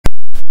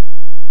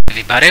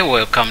Everybody,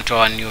 welcome to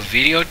our new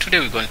video. Today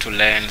we're going to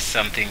learn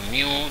something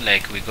new.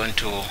 Like we're going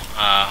to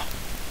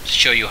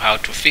show you how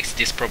to fix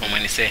this problem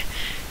when you say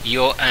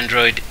your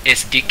Android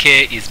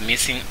SDK is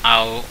missing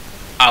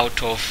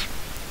out of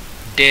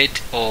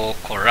date or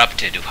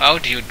corrupted. How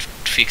do you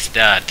fix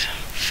that?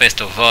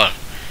 First of all,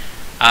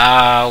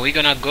 we're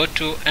gonna go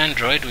to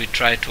Android. We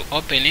try to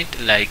open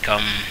it like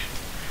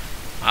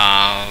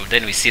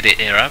then we see the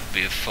error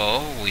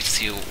before we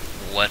see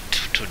what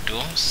to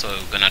do. So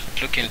we're gonna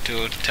look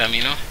into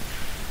terminal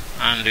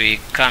and we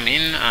come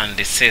in and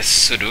it says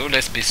sudo.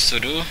 Let's be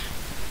sudo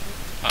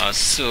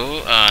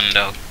su and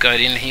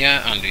get in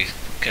here and we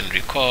can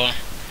recall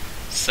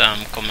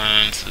some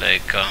commands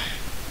like I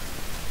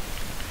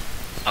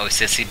will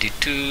say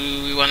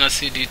cd2, we wanna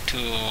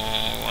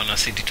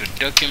cd2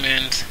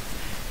 documents,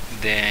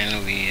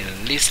 then we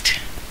list,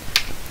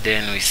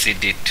 then we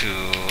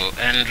cd2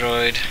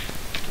 Android,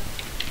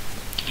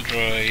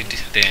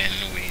 then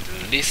we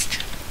list,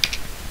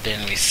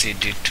 then we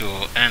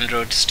cd2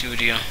 Android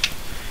Studio.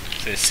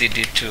 So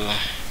cd2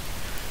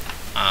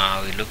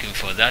 we're looking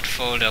for that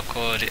folder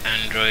called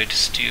Android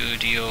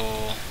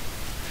Studio.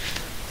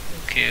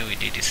 Okay, we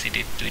did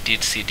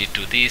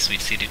cd2 this, we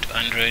cd2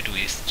 Android,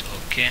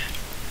 okay.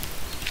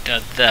 After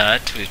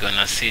that we're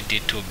gonna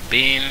cd2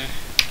 bin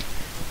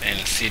and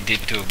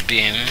cd2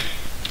 bin.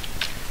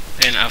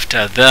 Then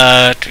after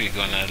that we're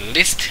gonna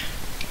list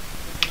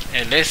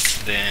ls,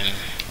 then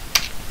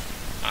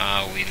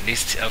we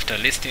list. After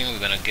listing we're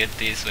gonna get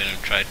this when we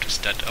try to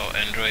start our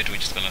Android. We're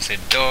just gonna say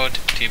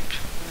 .tip /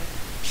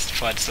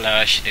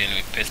 then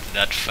we paste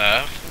that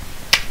file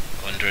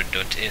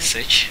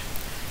android.sh.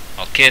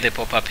 okay, the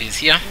pop-up is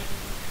here.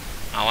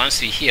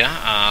 Once we're here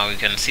we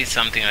can see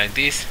something like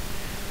this.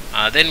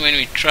 Then when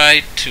we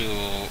try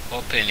to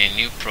open a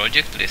new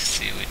project, let's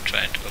see, we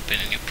try to open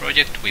a new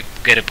project, we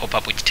get a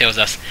pop-up which tells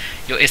us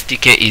your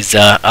SDK is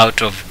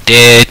out of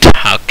date.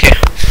 Okay,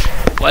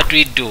 what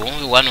we do,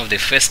 one of the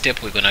first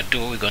step we're gonna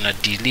do, we're gonna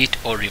delete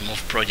or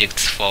remove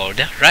projects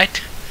folder,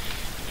 right?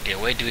 Okay,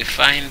 where do we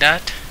find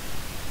that?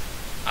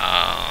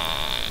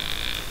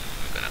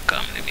 We're gonna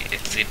come, let me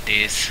exit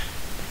this.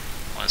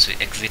 Once we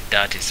exit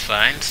that is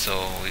fine.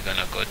 So we're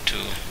gonna go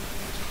to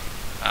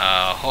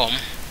home.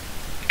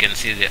 You can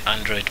see the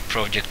Android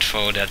project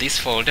folder, this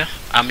folder.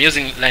 I'm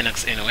using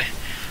Linux anyway,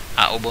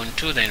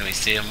 Ubuntu. Then we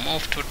say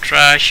move to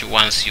trash.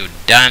 Once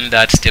you've done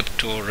that, step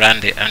 2, run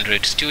the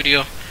Android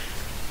Studio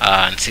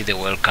and see the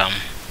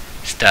welcome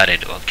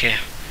started. Okay,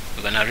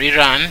 we're gonna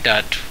rerun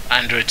that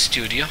Android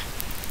Studio.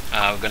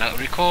 We're gonna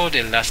recall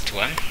the last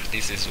one.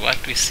 This is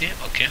what we see.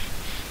 Okay,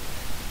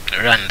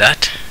 run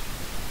that.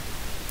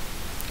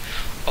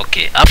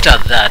 Okay, after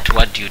that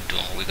what do you do?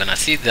 We're gonna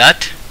see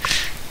that,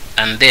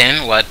 and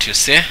then what you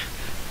say,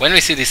 when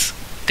we see this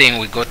thing,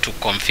 we go to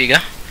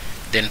configure,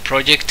 then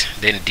project,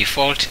 then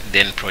default,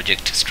 then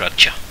project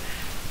structure,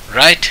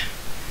 right?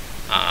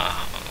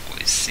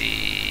 We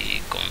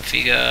see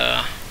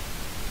configure.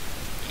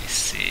 We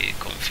see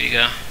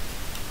configure.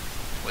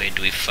 Where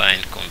do we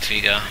find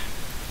configure?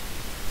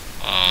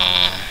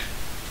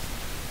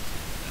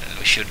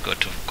 We should go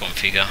to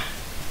configure,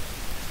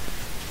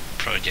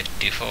 project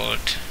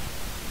default.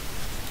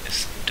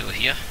 Let's do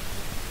here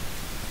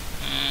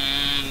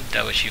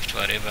double shift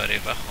whatever.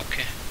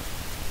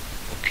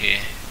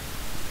 Okay,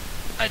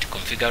 add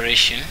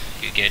configuration,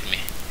 you get me.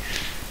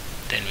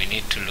 Then we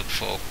need to look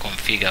for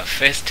configure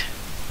first.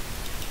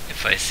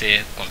 If I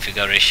say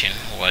configuration,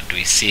 what do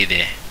we see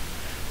there?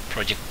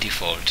 Project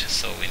default.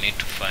 So we need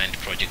to find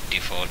project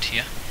default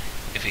here.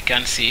 If we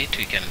can't see it,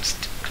 we can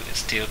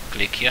still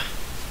click here,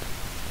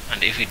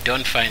 and if we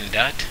don't find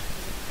that,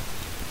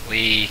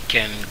 we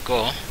can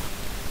go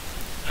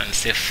and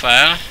say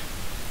file,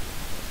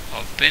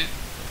 open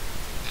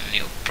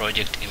new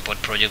project,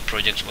 import project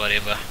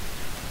whatever,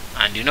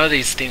 and you know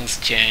these things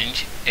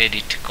change.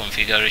 Edit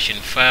configuration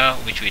file,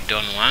 which we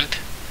don't want.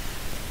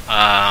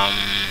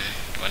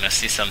 Wanna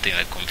see something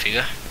like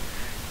configure,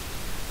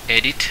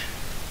 edit,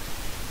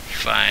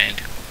 find.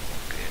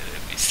 Okay,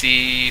 let me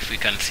see if we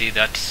can see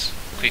that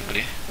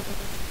quickly.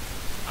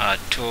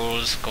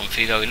 Tools,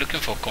 configure, we're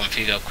looking for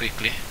configure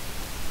quickly.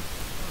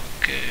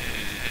 Okay,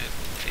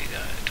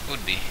 configure, it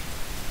could be,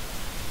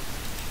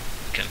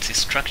 you can see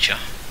structure.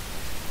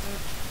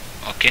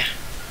 Okay,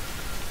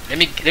 let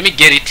me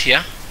get it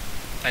here.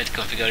 Right,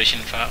 configuration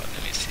file,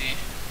 let me see.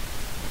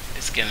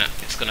 It's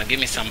gonna give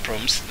me some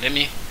prompts. Let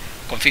me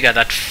configure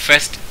that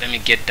first. Let me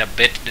get that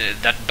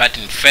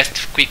button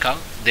first quicker,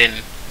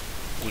 then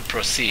we'll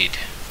proceed,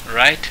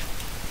 right?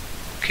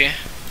 Okay,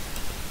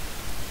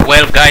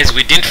 well guys,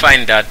 we didn't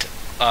find that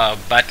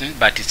button,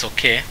 but it's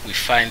okay, we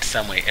find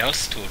somewhere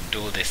else to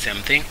do the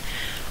same thing.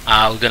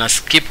 We're gonna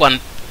skip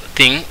one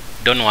thing,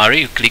 don't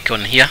worry. You click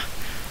on here,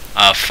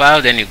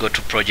 file, then you go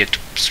to project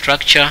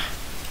structure.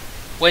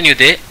 When you're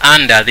there,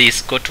 under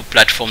this, go to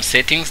platform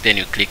settings, then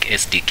you click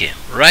SDK,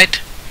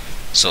 right?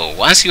 So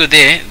once you're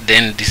there,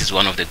 then this is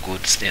one of the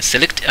goods. Then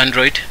select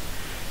Android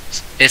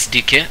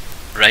SDK,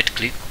 right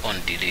click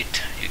on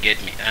delete. You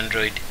get me,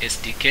 Android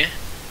SDK.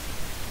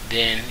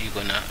 Then you're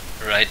gonna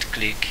right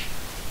click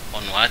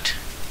on what?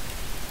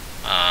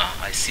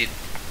 I see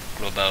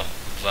global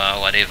var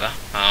whatever,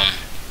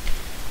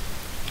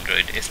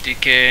 Android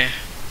SDK,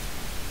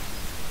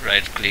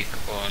 right click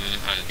on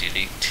and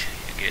delete.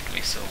 You get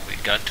me? So we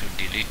got to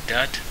delete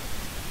that.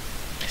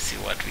 Let's see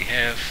what we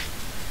have.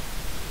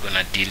 We're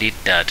gonna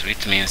delete that,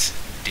 which means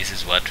this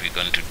is what we're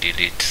going to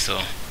delete.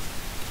 So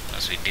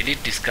as we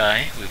delete this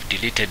guy, we've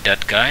deleted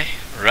that guy,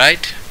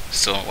 right?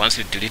 So once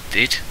you delete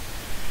it,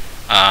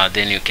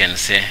 then you can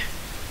say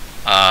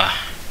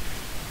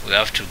we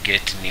have to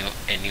get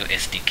a new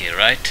SDK,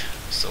 right?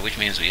 So which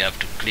means we have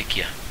to click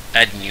here,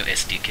 add new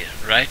SDK,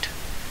 right?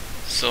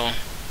 So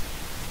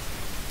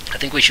I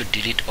think we should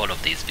delete all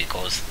of these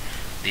because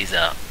these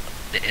are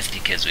the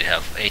SDKs we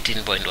have,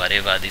 18 point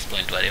whatever, this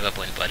point whatever,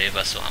 point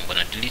whatever. So I'm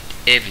gonna delete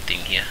everything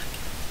here.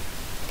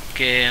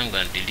 Okay, I'm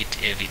gonna delete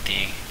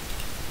everything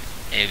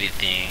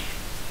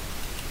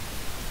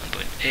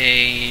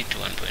 1.8,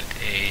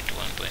 1.8,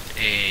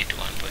 1.8,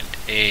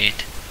 1.8.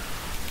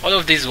 All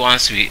of these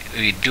ones we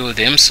do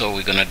them. So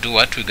we're gonna do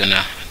what? We're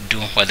gonna do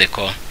what they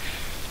call,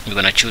 we're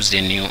gonna choose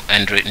the new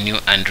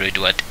Android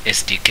what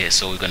SDK.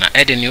 So we're gonna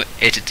add a new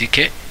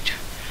SDK,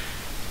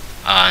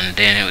 and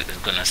then we're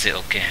gonna say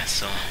okay.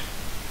 So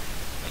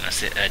we're gonna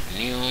say add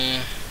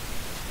new,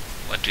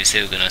 what we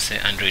say, we're gonna say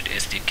Android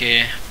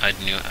SDK, add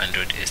new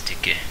Android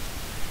SDK.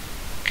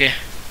 Okay.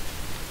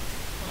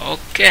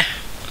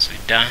 Once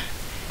we're done,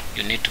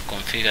 you need to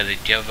configure the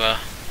Java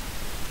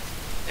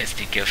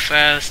SDK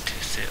first.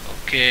 Say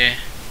okay,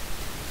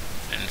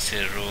 and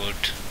say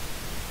root.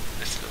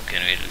 Let's look.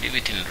 Can we leave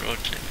it in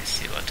root? Let me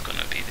see what's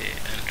gonna be the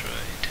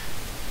Android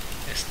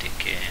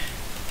SDK.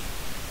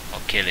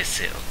 Okay, let's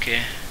say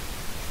okay.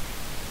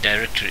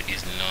 Directory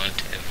is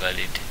not a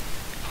valid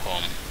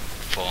home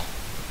for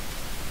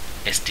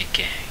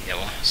SDK.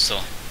 Yeah,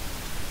 so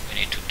we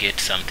need to get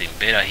something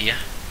better here.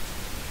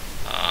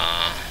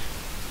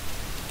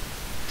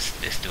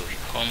 Let's do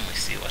home. We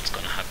see what's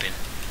gonna happen.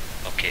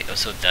 Okay,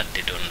 also that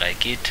they don't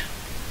like it.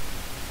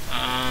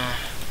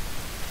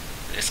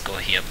 Let's go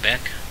here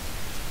back.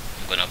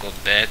 I'm gonna go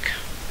back.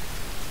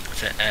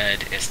 So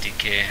add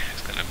SDK.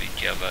 It's gonna be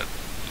Java.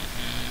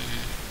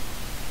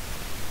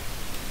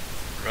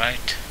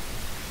 Right.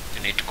 We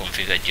need to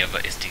configure Java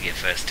SDK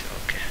first.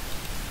 Okay.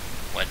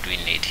 What do we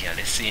need here?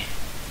 Let's see.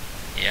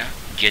 Yeah,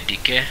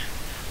 JDK.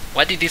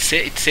 What did it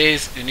say? It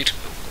says you need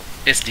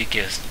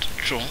SDK is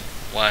true.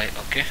 Why?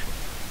 Okay.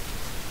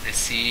 Let's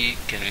see.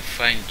 Can we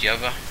find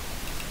Java?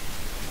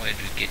 Where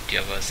do we get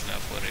Java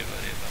snap whatever?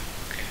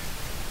 Okay.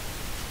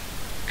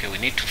 Okay, we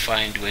need to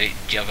find where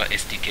Java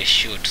SDK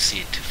should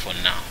sit for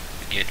now.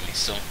 You get me?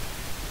 So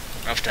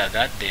after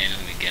that, then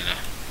we're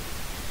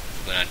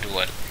gonna do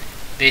what?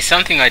 There's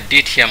something I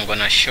did here. I'm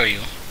gonna show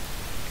you.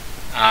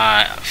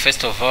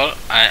 First of all,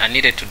 I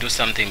needed to do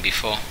something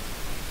before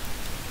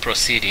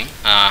proceeding.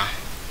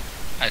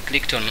 I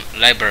clicked on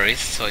libraries,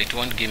 so it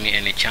won't give me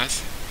any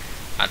chance.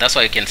 That's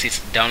why you can see it's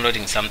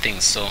downloading something.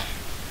 So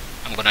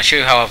I'm gonna show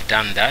you how I've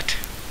done that.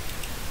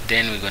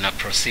 Then we're gonna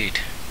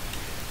proceed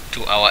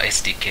to our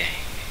SDK.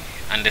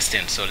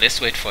 Understand? So let's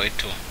wait for it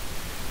to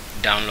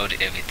download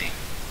everything.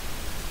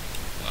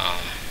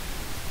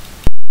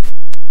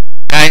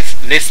 Guys,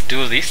 let's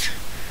do this.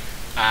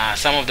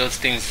 Some of those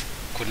things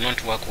could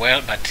not work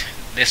well, but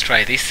let's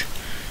try this.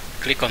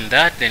 Click on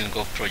that, then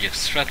go project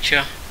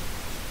structure,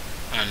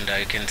 and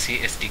you can see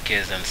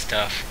SDKs and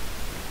stuff.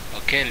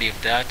 Okay,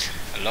 leave that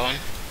alone.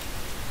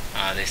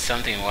 There's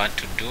something we want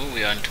to do.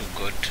 We want to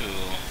go to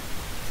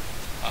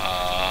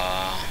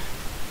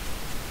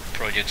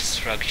project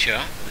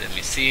structure. Let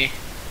me see,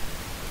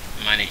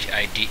 manage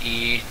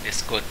IDE.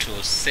 Let's go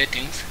to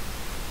settings,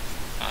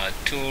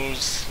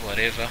 tools,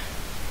 whatever.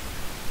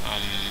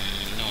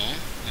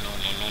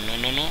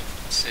 No,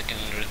 setting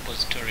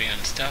repository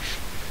and stuff.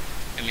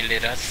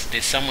 Emulators.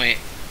 There's somewhere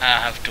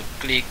I have to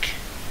click.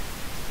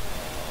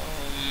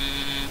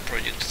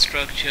 Project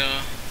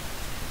structure.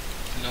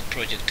 No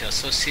project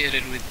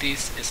associated with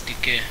this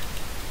SDK.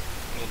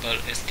 Global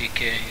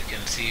SDK. You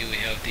can see we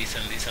have this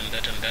and this and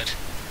that and that.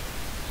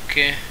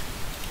 Okay,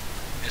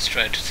 let's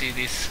try to see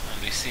this,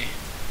 and we see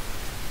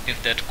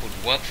if that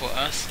could work for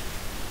us.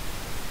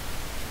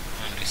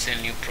 And we say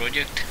new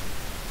project.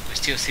 We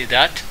still see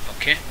that.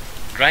 Okay,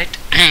 right.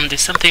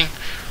 There's something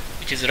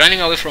which is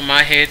running away from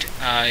my head.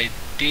 I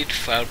did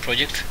file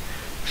project,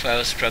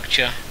 file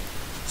structure,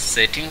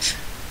 settings,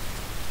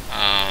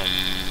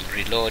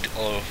 reload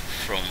all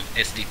from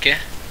SDK.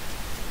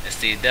 Let's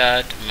see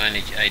that,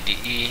 manage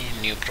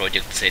IDE, new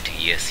project setting.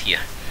 Yes,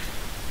 here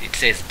it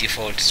says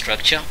default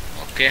structure.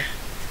 Okay,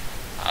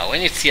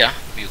 when it's here,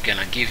 you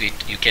can give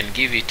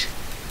it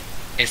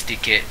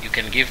SDK. You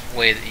can give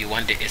where you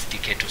want the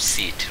SDK to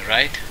sit,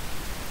 right?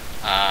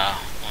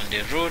 On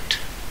the root,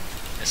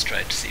 let's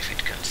try to see if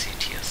it can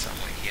sit here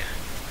somewhere here.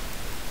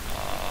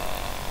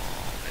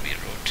 Maybe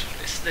root.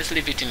 Let's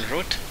leave it in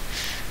root.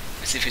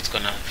 Let's see if it's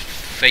gonna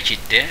fetch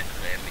it there.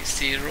 Let me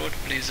see, root,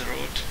 please,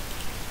 root.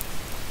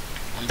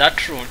 On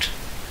that root,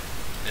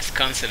 let's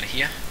cancel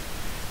here.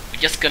 We're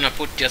just gonna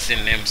put just the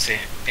name, say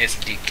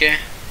SDK,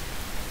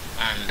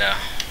 and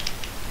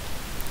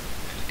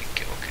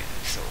SDK. Okay,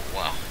 so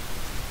wow,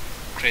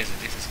 crazy.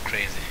 This is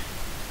crazy.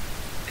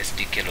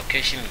 SDK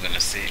location, we're gonna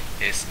say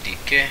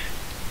SDK.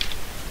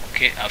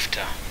 Okay,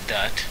 after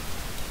that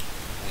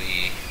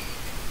we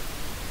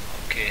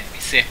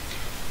say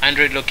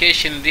Android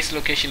location. This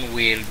location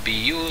will be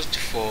used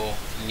for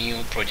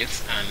new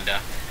projects and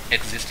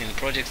existing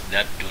projects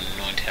that do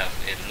not have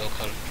a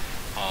local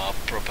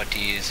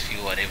properties, view,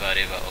 whatever.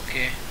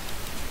 Okay,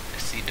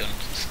 let's see,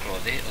 don't scroll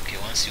there. Okay,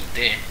 once you're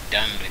there,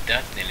 done with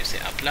that, then you say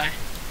apply.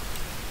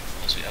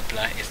 Once we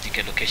apply,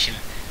 SDK location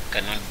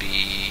cannot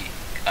be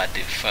at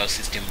the file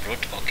system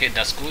root. Okay,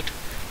 that's good.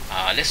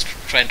 Let's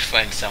try to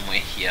find somewhere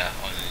here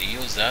on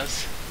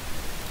users.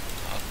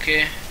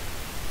 Okay,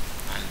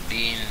 and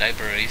be in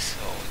libraries,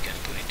 or we can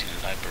put it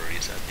in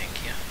libraries, I think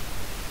here.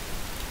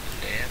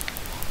 Lab.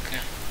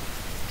 Okay,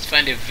 let's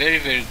find a very,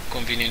 very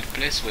convenient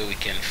place where we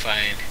can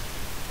find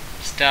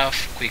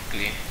stuff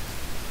quickly.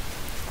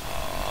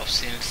 I've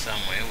seen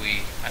somewhere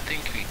I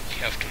think we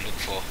have to look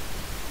for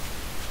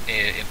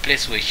a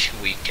place which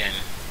we can,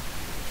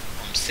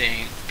 I'm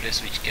saying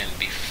place which can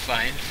be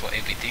fine for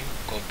everything.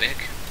 Go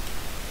back.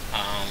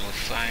 We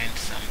find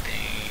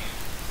something.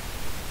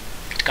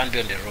 It can't be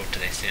on the road.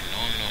 They say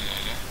no.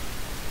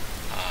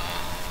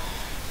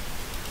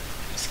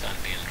 This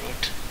can't be on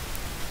road.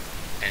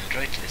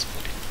 Android. Let's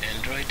put it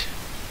Android.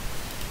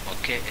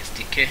 Okay,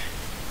 SDK.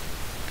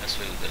 That's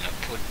where we're gonna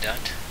put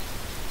that.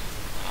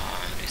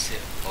 And we say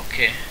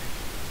okay.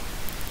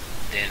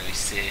 Then we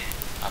say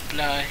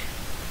apply.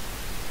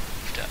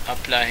 After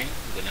applying,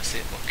 we're gonna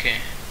say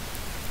okay.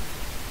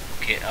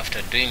 Okay,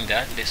 after doing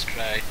that, let's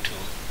try to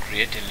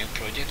create a new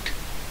project.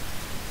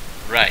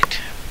 Right.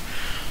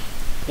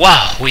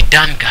 Wow, we're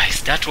done,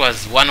 guys. That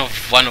was one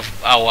of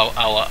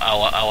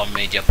our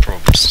major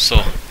problems.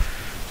 So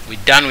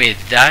we're done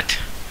with that.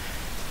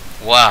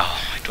 Wow,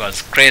 it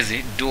was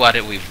crazy. Do what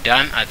we've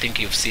done. I think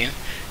you've seen.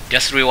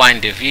 Just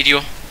rewind the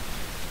video.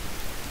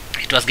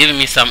 It was giving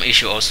me some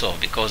issue also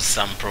because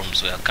some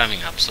problems were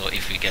coming up. So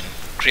if we can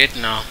create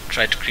now,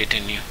 try to create a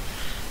new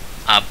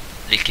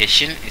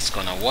application, it's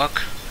gonna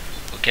work.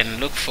 We can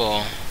look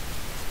for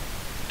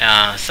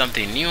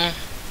something new.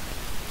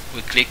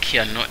 We click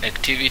here, no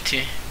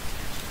activity.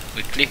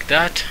 We click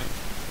that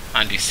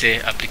and we say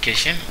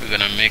application. We're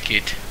gonna make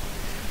it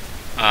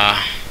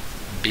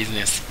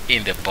business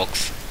in the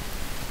box,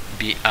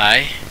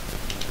 BI,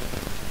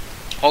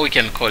 or we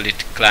can call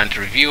it client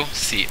review,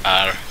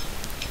 CR.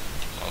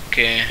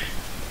 Okay,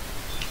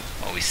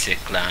 or we say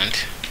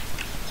client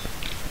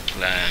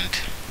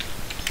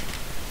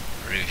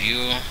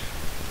review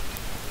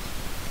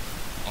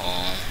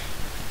or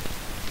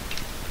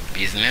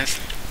business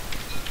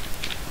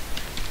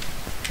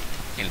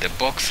in the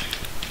box,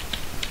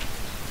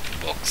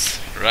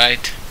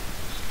 right?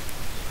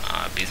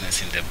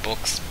 Business in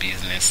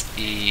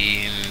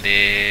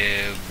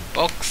the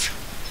box,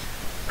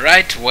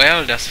 right?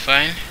 Well, that's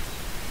fine.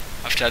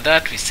 After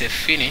that we say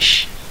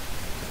finish.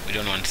 We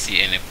don't want to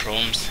see any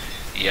problems.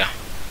 Yeah,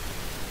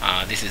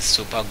 this is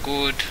super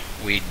good.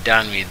 We're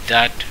done with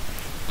that.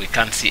 We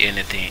can't see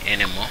anything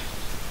anymore.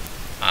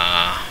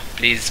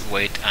 Please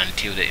wait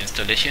until the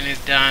installation is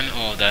done.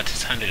 Oh,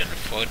 that's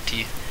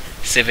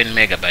 147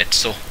 megabytes,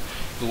 so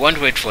we won't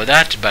wait for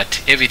that,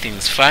 but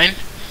everything's fine.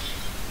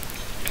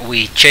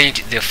 We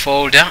changed the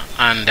folder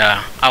and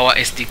our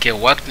SDK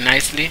worked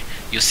nicely.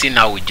 You see,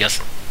 now we're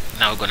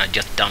gonna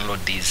just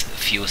download these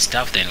few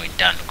stuff, then we're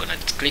done. We're gonna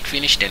click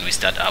finish, then we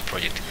start our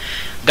project.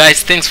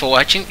 Guys, thanks for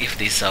watching. If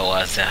this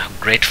was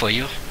great for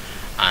you,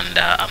 and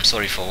I'm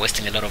sorry for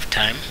wasting a lot of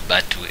time,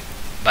 but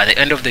by the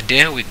end of the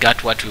day we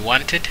got what we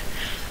wanted.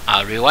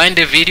 I'll rewind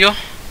the video,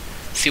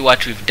 see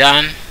what we've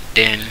done,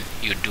 then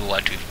you do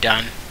what we've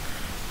done.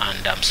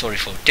 And I'm sorry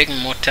for taking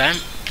more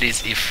time.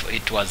 Please, if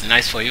it was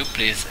nice for you,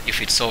 please, if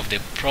it solved the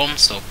problem,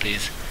 so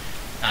please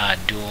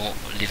do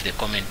leave the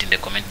comment in the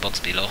comment box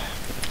below.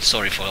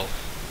 Sorry for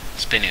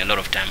spending a lot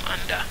of time,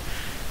 and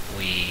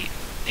we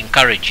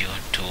encourage you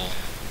to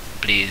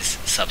please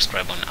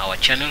subscribe on our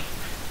channel.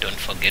 Don't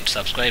forget to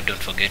subscribe, don't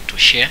forget to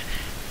share,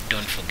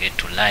 don't forget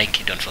to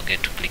like, don't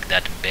forget to click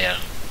that bell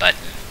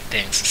button.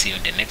 Thanks, see you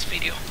in the next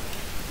video.